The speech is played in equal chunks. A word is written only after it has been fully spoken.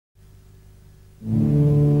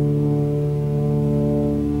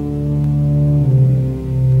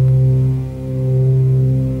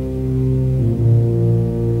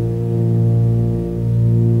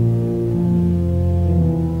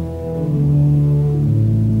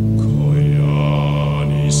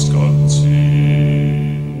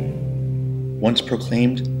Once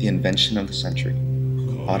proclaimed the invention of the century,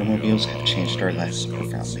 automobiles have changed our lives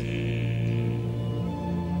profoundly.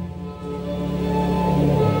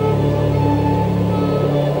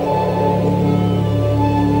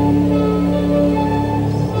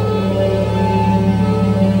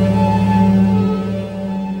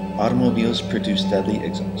 Automobiles produce deadly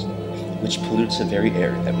exhaust, which pollutes the very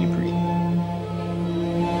air that we breathe.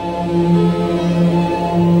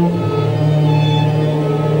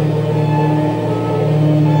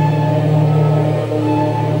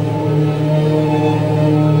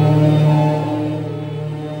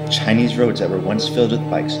 Chinese roads that were once filled with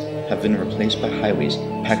bikes have been replaced by highways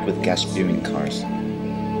packed with gas-spewing cars.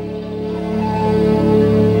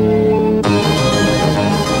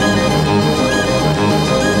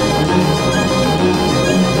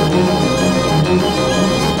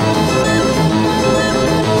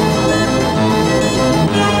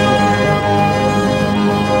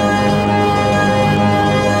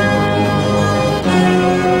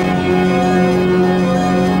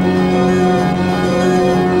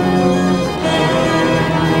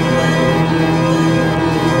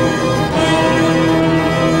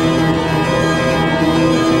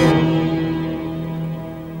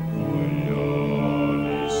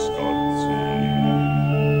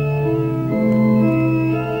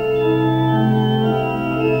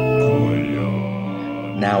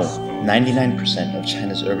 Now, 99% of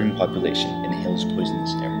China's urban population inhales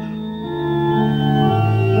poisonous air.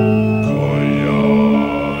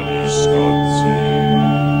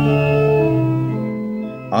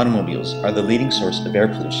 Automobiles are the leading source of air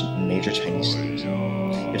pollution in major Chinese cities.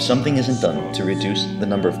 If something isn't done to reduce the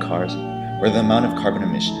number of cars or the amount of carbon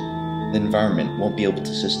emission, the environment won't be able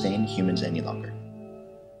to sustain humans any longer.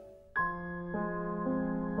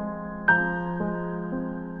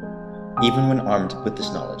 Even when armed with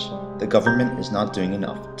this knowledge, the government is not doing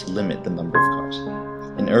enough to limit the number of cars.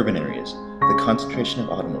 In urban areas, the concentration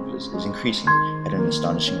of automobiles is increasing at an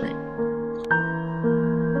astonishing rate.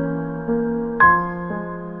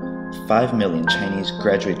 5 million Chinese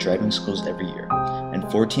graduate driving schools every year, and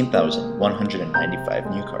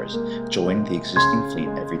 14,195 new cars join the existing fleet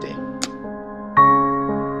every day.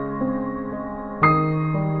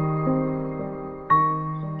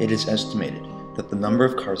 It is estimated that the number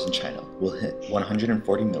of cars in China will hit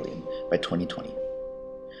 140 million by 2020.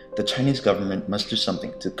 The Chinese government must do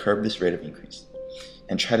something to curb this rate of increase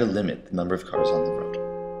and try to limit the number of cars on the road.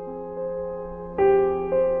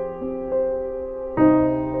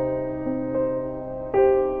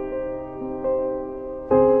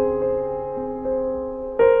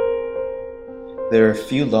 There are a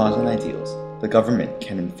few laws and ideals the government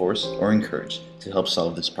can enforce or encourage to help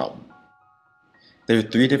solve this problem. There are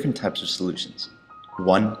 3 different types of solutions.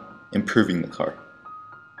 1. Improving the car.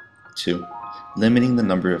 2. Limiting the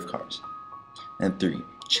number of cars. And 3.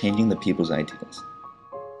 Changing the people's ideals.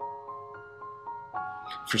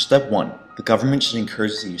 For step 1, the government should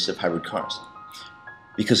encourage the use of hybrid cars,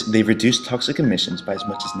 because they reduce toxic emissions by as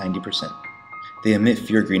much as 90%. They emit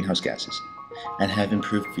fewer greenhouse gases, and have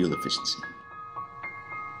improved fuel efficiency.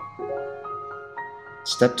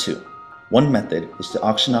 Step 2. One method is to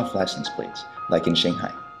auction off license plates, like in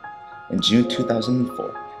Shanghai. In June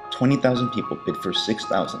 2004, 20,000 people bid for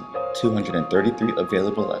 6,233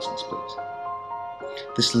 available license plates.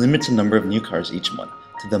 This limits the number of new cars each month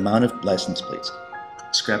to the amount of license plates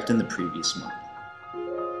scrapped in the previous month.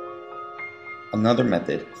 Another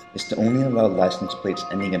method is to only allow license plates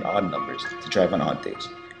ending in odd numbers to drive on odd days,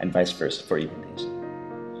 and vice versa for even days.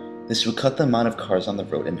 This would cut the amount of cars on the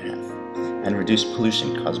road in half, and reduce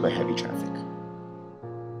pollution caused by heavy traffic.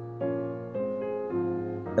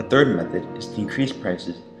 A third method is to increase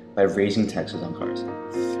prices by raising taxes on cars,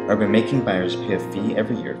 or by making buyers pay a fee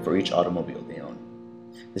every year for each automobile they own.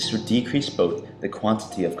 This would decrease both the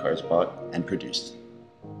quantity of cars bought and produced.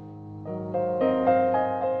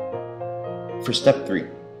 For step 3,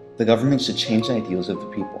 the government should change the ideals of the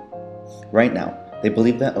people. Right now, they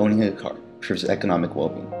believe that owning a car proves economic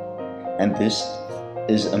well-being, and this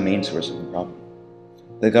is a main source of the problem.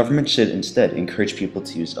 The government should instead encourage people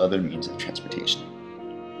to use other means of transportation.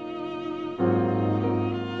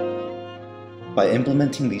 By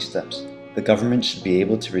implementing these steps, the government should be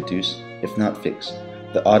able to reduce, if not fix,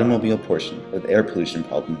 the automobile portion of the air pollution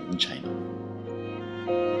problem in China.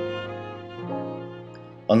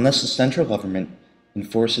 Unless the central government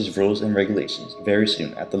enforces rules and regulations very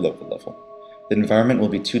soon at the local level, the environment will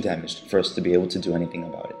be too damaged for us to be able to do anything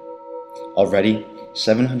about it. Already,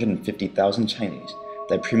 750,000 Chinese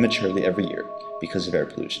die prematurely every year because of air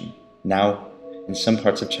pollution. Now, in some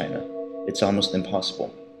parts of China, it's almost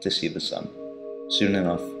impossible to see the sun. Soon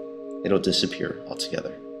enough, it'll disappear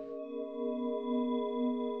altogether.